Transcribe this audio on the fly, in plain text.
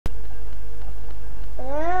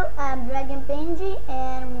I'm Dragonpingi,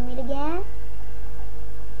 and we meet again.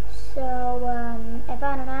 So, I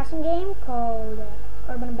found an awesome game called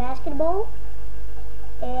Urban Basketball.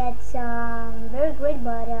 It's very great,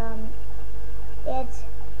 but it's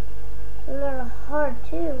a little hard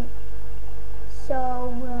too.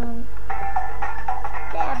 So,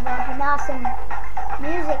 they have an awesome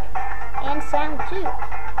music and sound too.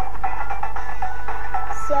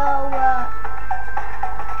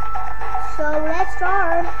 So let's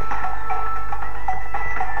start.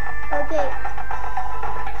 Okay.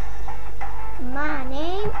 My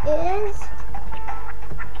name is,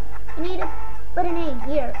 I need to put a name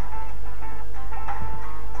here.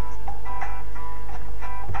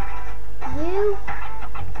 You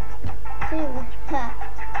too. Ha.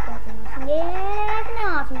 That's an awesome name. That's an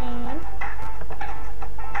awesome name.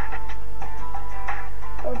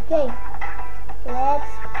 Okay.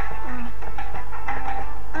 Let's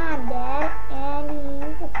I'm Dad and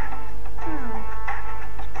he's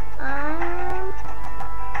I'm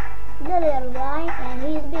the little guy and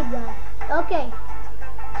he's the big guy. Okay,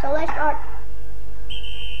 so let's start.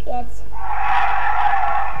 It's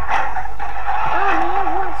oh man,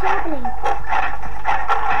 what's happening?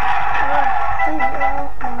 2-0,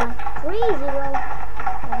 3-0.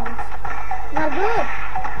 That's not good.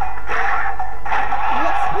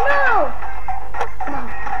 Yes, no! Come on.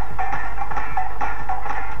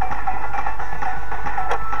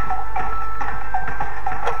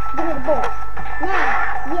 Give me the ball. Now,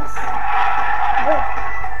 yes.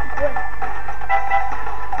 Great.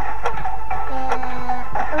 And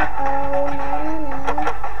no.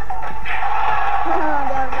 Oh,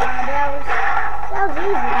 that was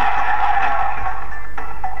easy.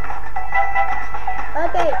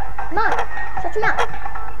 Okay, come on. Shut your mouth.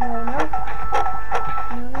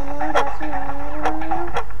 No, that's no.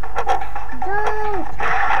 Don't.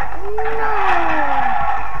 No.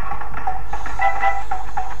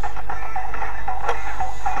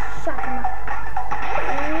 Shut him up.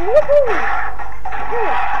 Woohoo!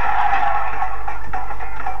 Good.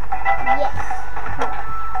 Yes.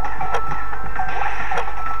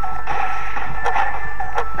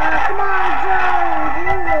 Come on, Joe. Do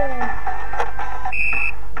it.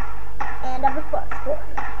 End of the first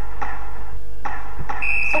quarter.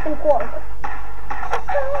 Second quarter.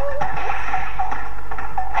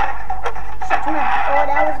 Shut your mouth. Oh,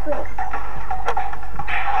 that was great.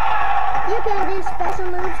 You can do special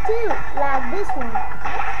moves too, like this one.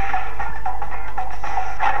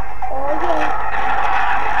 Oh yeah.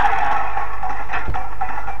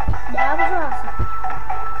 That was awesome.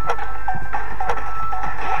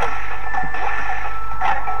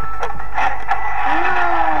 No,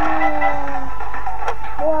 man.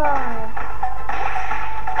 Why?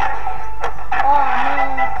 Oh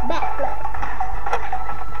man, backflip.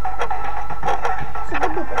 Super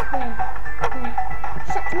duper spin.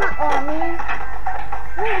 Shut your mouth. Oh man.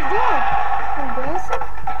 What was that? I'm dancing?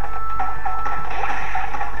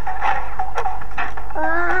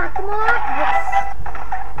 Come on. Yes.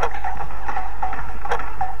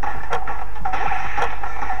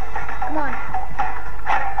 Come on.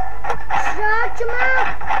 Shut your mouth.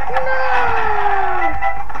 No.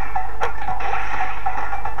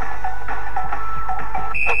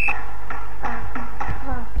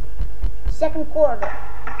 Second quarter.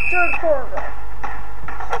 Third quarter.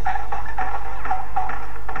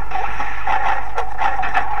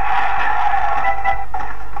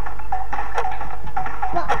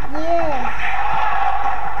 Yeah.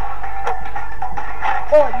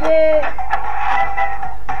 Oh yeah.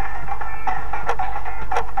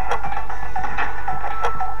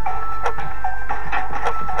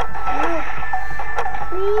 No.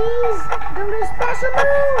 Please don't do a special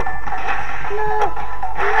move. No,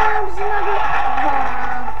 this is not good.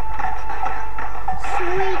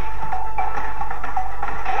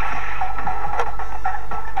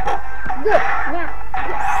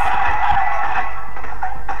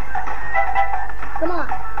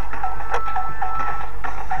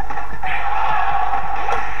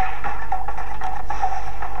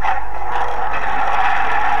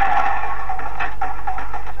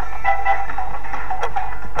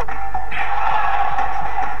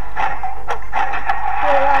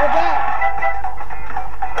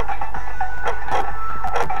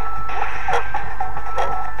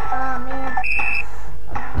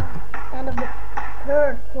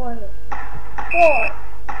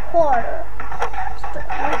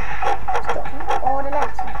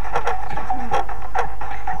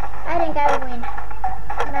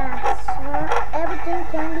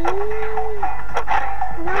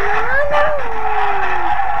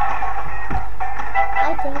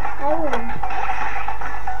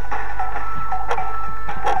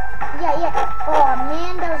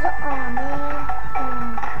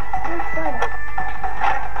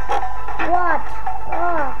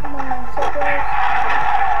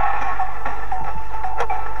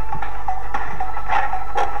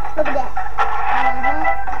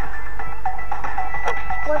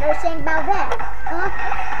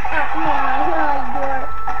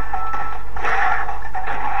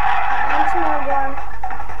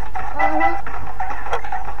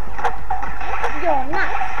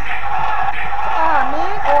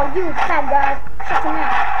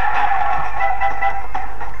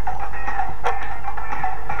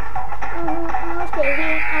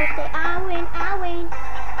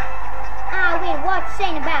 what you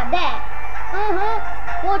saying about that?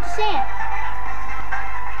 What you saying?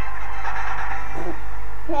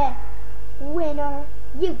 Winner,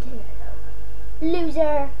 YouTube.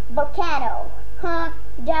 Loser, Volcano. That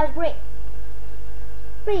was great.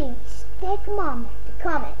 Please take a moment to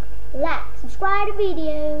comment, like, subscribe to the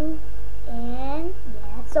video, and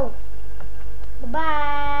that's all.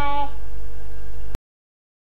 Bye-bye.